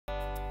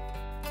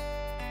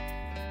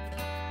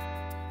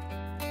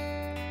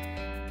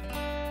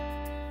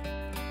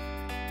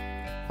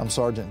I'm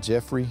Sergeant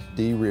Jeffrey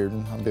D.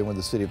 Reardon. I've been with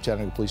the City of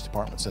Chattanooga Police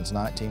Department since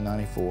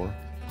 1994.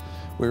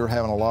 We were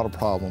having a lot of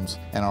problems,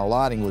 and our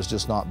lighting was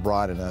just not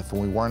bright enough,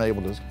 and we weren't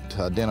able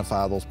to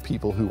identify those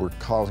people who were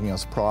causing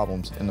us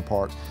problems in the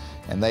park.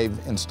 And they've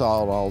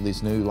installed all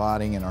this new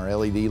lighting and our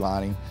LED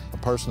lighting. A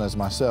person as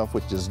myself,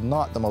 which is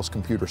not the most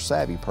computer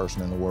savvy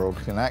person in the world,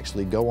 can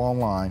actually go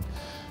online,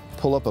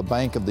 pull up a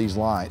bank of these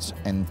lights,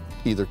 and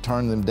either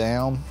turn them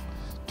down,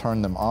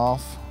 turn them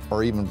off,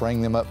 or even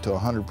bring them up to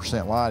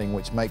 100% lighting,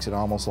 which makes it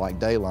almost like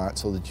daylight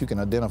so that you can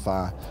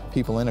identify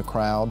people in a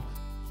crowd.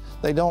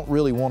 They don't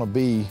really want to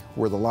be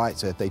where the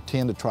light's at. They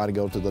tend to try to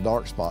go to the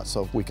dark spots.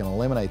 So if we can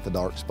eliminate the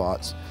dark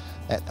spots,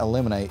 that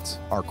eliminates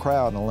our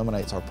crowd and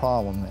eliminates our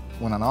problem.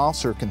 When an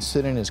officer can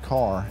sit in his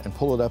car and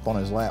pull it up on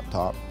his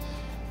laptop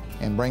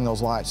and bring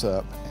those lights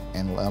up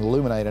and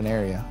illuminate an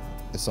area,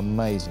 it's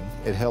amazing.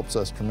 It helps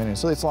us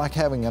tremendously. So it's like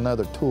having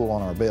another tool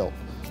on our belt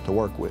to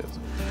work with.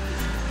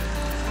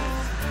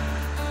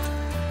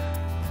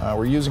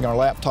 We're using our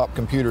laptop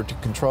computer to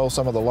control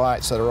some of the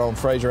lights that are on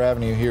Fraser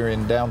Avenue here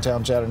in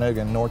downtown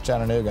Chattanooga and North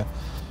Chattanooga.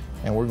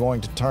 And we're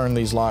going to turn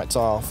these lights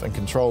off and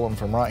control them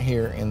from right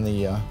here in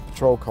the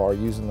patrol car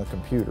using the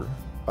computer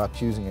by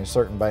choosing a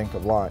certain bank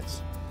of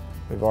lights.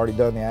 We've already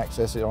done the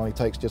access. It only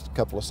takes just a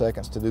couple of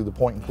seconds to do the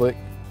point and click,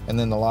 and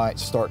then the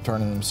lights start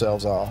turning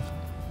themselves off.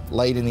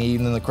 Late in the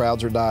evening, the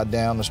crowds are died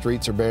down, the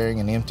streets are bare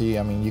and empty.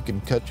 I mean, you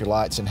can cut your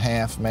lights in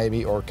half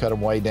maybe, or cut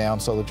them way down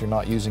so that you're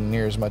not using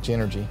near as much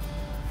energy.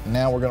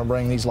 Now we're going to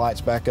bring these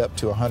lights back up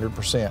to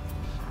 100%.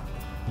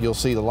 You'll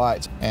see the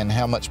lights and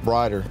how much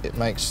brighter it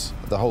makes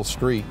the whole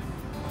street.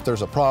 If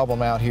there's a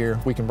problem out here,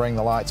 we can bring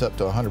the lights up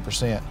to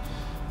 100%,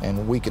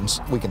 and we can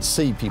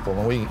see people,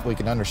 and we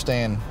can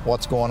understand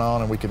what's going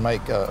on, and we can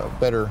make a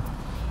better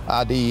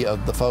ID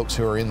of the folks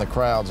who are in the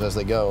crowds as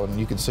they go. And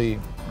you can see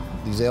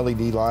these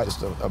LED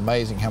lights, it's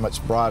amazing how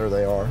much brighter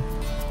they are.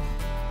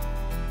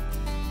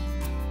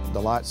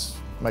 The lights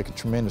make a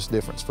tremendous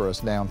difference for us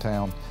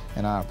downtown,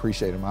 and I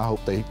appreciate them. I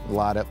hope they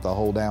light up the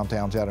whole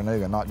downtown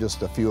Chattanooga, not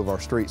just a few of our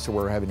streets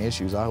where we're having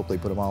issues. I hope they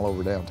put them all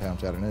over downtown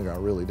Chattanooga. I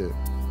really do.